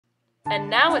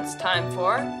And now it's time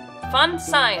for Fun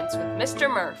Science with Mr.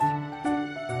 Murf.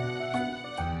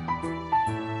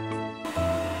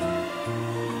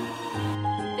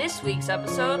 This week's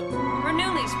episode,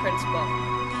 Bernoulli's Principle.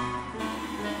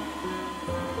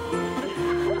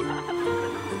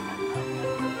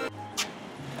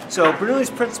 So Bernoulli's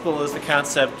principle is the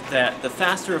concept that the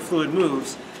faster a fluid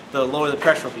moves, the lower the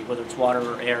pressure will be, whether it's water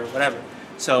or air or whatever.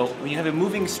 So when you have a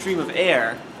moving stream of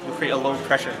air, you create a low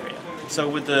pressure area. So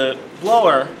with the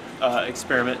blower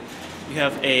experiment, you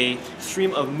have a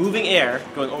stream of moving air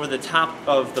going over the top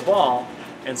of the ball,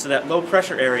 and so that low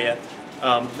pressure area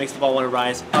makes the ball want to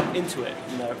rise up into it.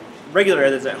 And the regular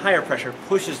air that's at higher pressure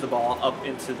pushes the ball up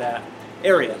into that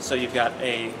area. So you've got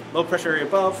a low pressure area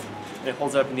above, and it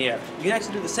holds it up in the air. You can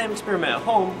actually do the same experiment at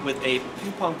home with a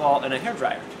ping pong ball and a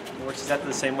hairdryer. It works exactly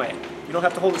the same way. You don't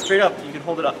have to hold it straight up. You can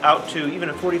hold it out to even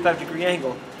a 45-degree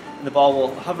angle, and the ball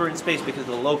will hover in space because of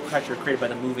the low pressure created by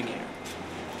the moving air.